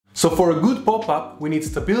So for a good pop-up, we need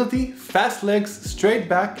stability, fast legs, straight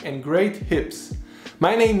back and great hips.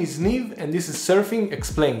 My name is Niv and this is Surfing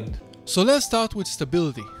Explained. So let's start with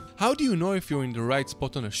stability. How do you know if you're in the right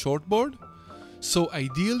spot on a shortboard? So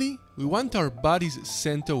ideally, we want our body's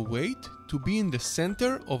center weight to be in the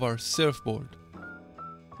center of our surfboard.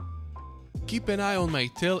 Keep an eye on my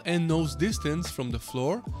tail and nose distance from the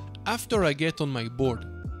floor after I get on my board.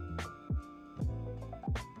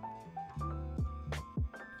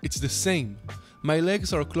 It's the same. My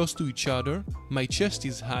legs are close to each other, my chest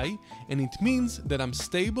is high, and it means that I'm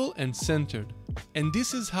stable and centered. And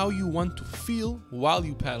this is how you want to feel while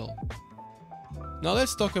you paddle. Now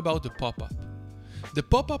let's talk about the pop-up. The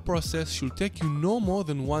pop-up process should take you no more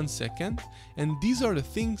than 1 second, and these are the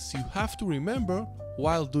things you have to remember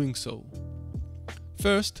while doing so.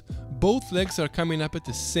 First, both legs are coming up at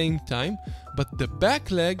the same time, but the back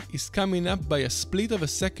leg is coming up by a split of a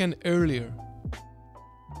second earlier.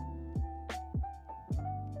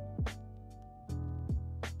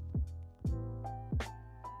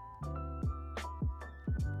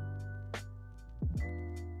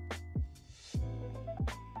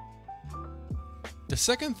 The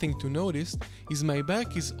second thing to notice is my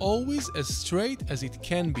back is always as straight as it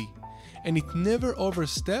can be, and it never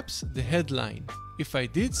oversteps the headline. If I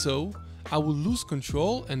did so, I would lose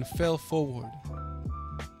control and fell forward.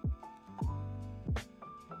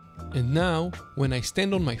 And now, when I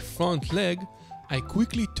stand on my front leg, I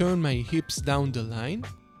quickly turn my hips down the line,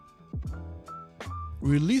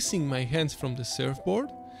 releasing my hands from the surfboard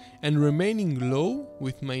and remaining low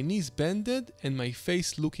with my knees bended and my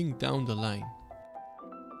face looking down the line.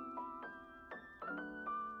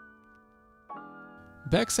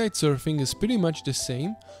 Backside surfing is pretty much the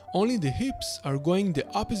same, only the hips are going the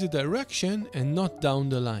opposite direction and not down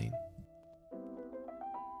the line.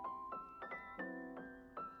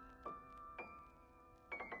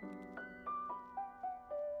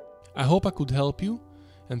 I hope I could help you,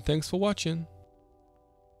 and thanks for watching.